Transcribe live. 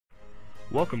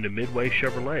Welcome to Midway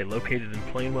Chevrolet, located in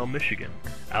Plainwell, Michigan,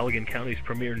 Allegan County's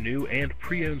premier new and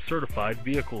pre-owned certified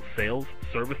vehicle sales,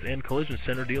 service, and collision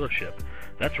center dealership.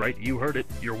 That's right, you heard it,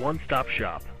 your one-stop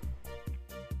shop.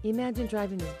 Imagine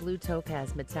driving this blue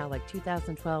topaz metallic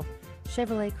 2012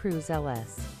 Chevrolet Cruze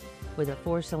LS. With a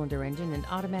 4-cylinder engine and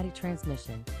automatic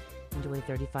transmission. Enjoy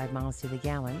 35 miles to the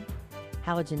gallon,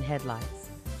 halogen headlights,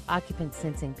 occupant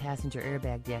sensing passenger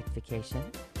airbag deactivation,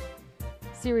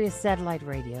 Sirius satellite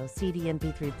radio, CD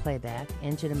MP3 playback,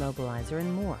 engine immobilizer,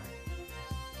 and more.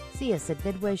 See us at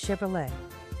Midway Chevrolet.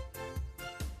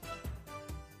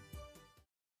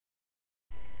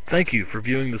 Thank you for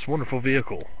viewing this wonderful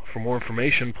vehicle. For more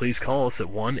information, please call us at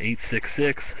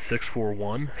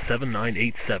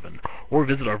 1-866-641-7987 or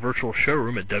visit our virtual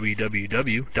showroom at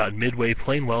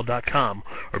www.midwayplainwell.com,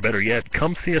 or better yet,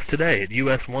 come see us today at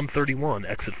US 131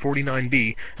 exit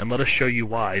 49B and let us show you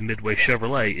why Midway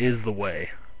Chevrolet is the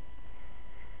way.